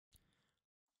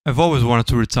I've always wanted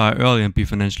to retire early and be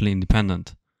financially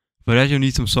independent. For that you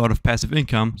need some sort of passive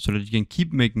income so that you can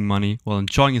keep making money while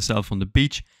enjoying yourself on the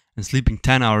beach and sleeping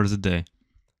 10 hours a day.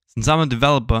 Since I'm a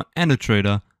developer and a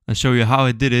trader, I'll show you how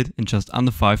I did it in just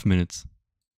under 5 minutes.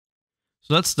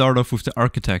 So let's start off with the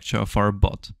architecture of our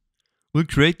bot. We'll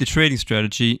create the trading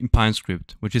strategy in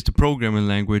PineScript, which is the programming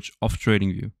language of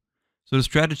TradingView. So the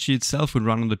strategy itself will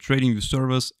run on the TradingView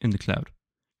servers in the cloud.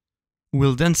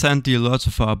 We'll then send the alerts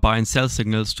of our buy and sell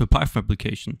signals to a Python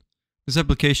application. This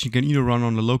application can either run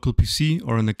on a local PC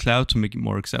or in the cloud to make it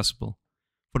more accessible.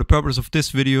 For the purpose of this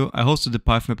video, I hosted the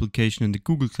Python application in the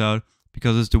Google Cloud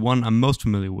because it's the one I'm most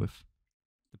familiar with.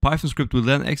 The Python script will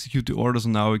then execute the orders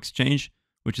on our exchange,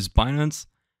 which is Binance.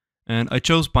 And I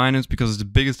chose Binance because it's the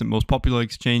biggest and most popular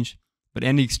exchange, but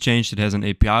any exchange that has an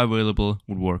API available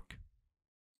would work.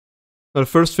 Now the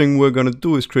first thing we're going to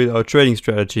do is create our trading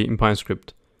strategy in PineScript.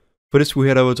 For this we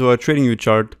head over to our TradingView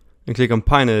chart and click on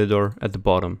PineEditor at the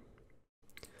bottom.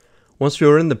 Once we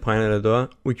are in the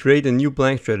PineEditor, we create a new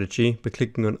blank strategy by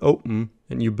clicking on Open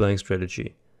and New Blank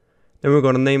Strategy. Then we're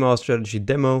going to name our strategy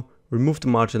Demo, remove the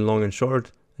margin long and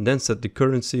short, and then set the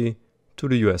currency to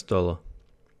the US dollar.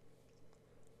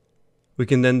 We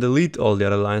can then delete all the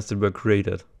other lines that were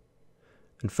created.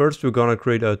 And first we're going to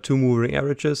create our two moving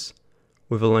averages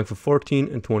with a length of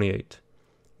 14 and 28.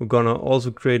 We're going to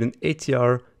also create an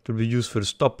ATR that will be used for the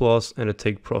stop loss and a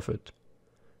take profit.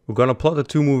 We're going to plot the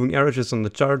two moving averages on the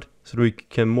chart so that we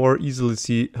can more easily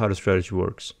see how the strategy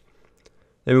works.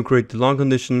 Then we create the long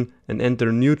condition and enter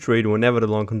a new trade whenever the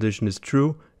long condition is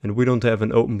true and we don't have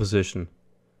an open position.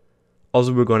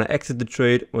 Also we're going to exit the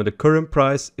trade when the current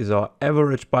price is our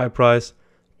average buy price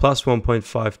plus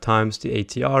 1.5 times the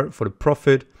ATR for the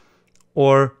profit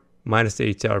or minus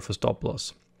the ATR for stop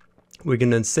loss. We can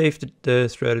then save the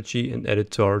strategy and add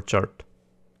it to our chart.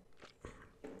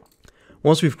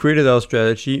 Once we've created our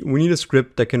strategy, we need a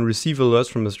script that can receive alerts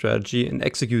from the strategy and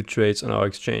execute trades on our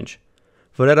exchange.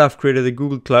 For that I've created a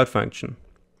Google Cloud function.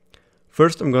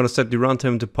 First I'm going to set the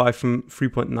runtime to Python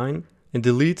 3.9 and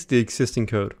delete the existing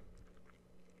code.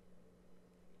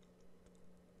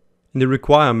 In the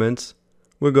requirements,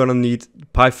 we're going to need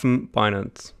Python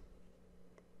Binance.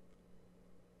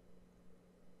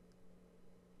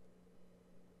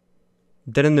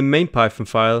 Then in the main Python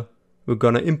file, we're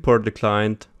going to import the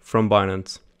client from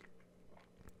Binance.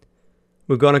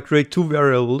 We're going to create two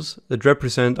variables that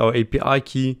represent our API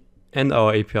key and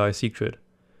our API secret.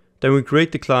 Then we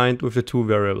create the client with the two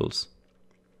variables.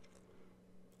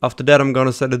 After that I'm going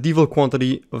to set a default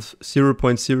quantity of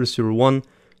 0.001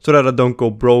 so that I don't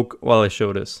go broke while I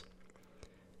show this.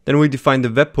 Then we define the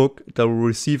webhook that will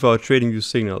receive our TradingView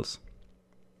signals.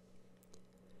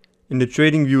 In the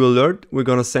TradingView alert we're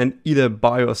going to send either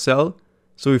buy or sell,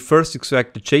 so we first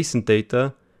extract the JSON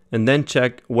data and then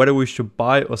check whether we should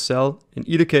buy or sell. In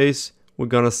either case, we're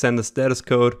going to send a status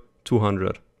code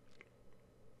 200.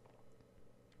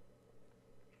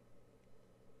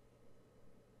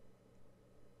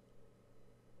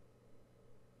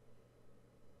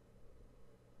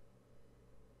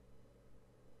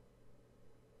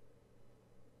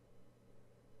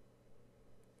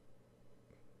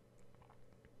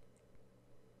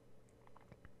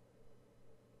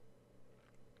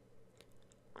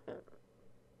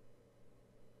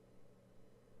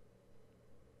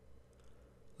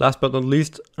 Last but not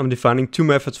least, I'm defining two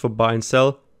methods for buy and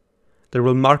sell that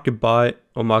will market buy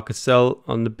or market sell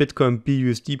on the Bitcoin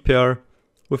BUSD pair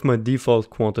with my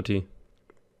default quantity.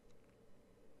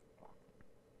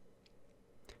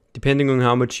 Depending on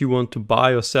how much you want to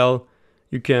buy or sell,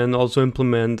 you can also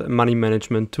implement a money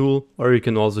management tool, or you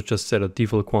can also just set a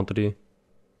default quantity.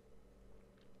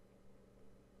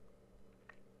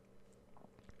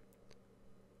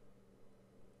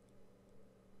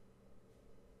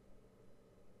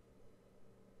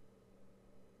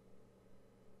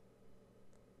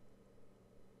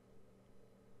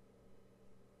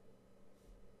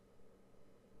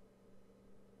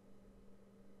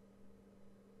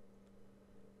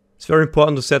 It's very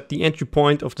important to set the entry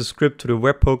point of the script to the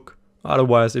webhook,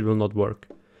 otherwise it will not work.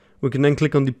 We can then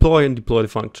click on deploy and deploy the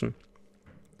function.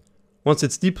 Once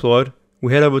it's deployed,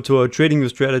 we head over to our TradingView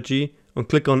strategy and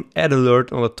click on add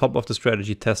alert on the top of the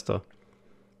strategy tester.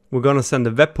 We're going to send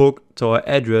a webhook to our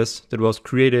address that was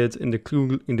created in the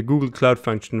Google Cloud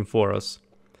function for us.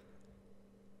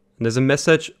 And as a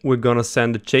message, we're going to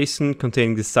send a JSON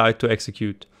containing the site to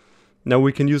execute. Now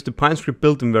we can use the PineScript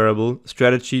built-in variable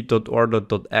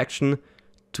strategy.order.action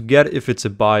to get if it's a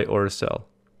buy or a sell.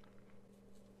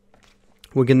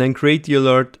 We can then create the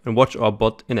alert and watch our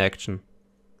bot in action.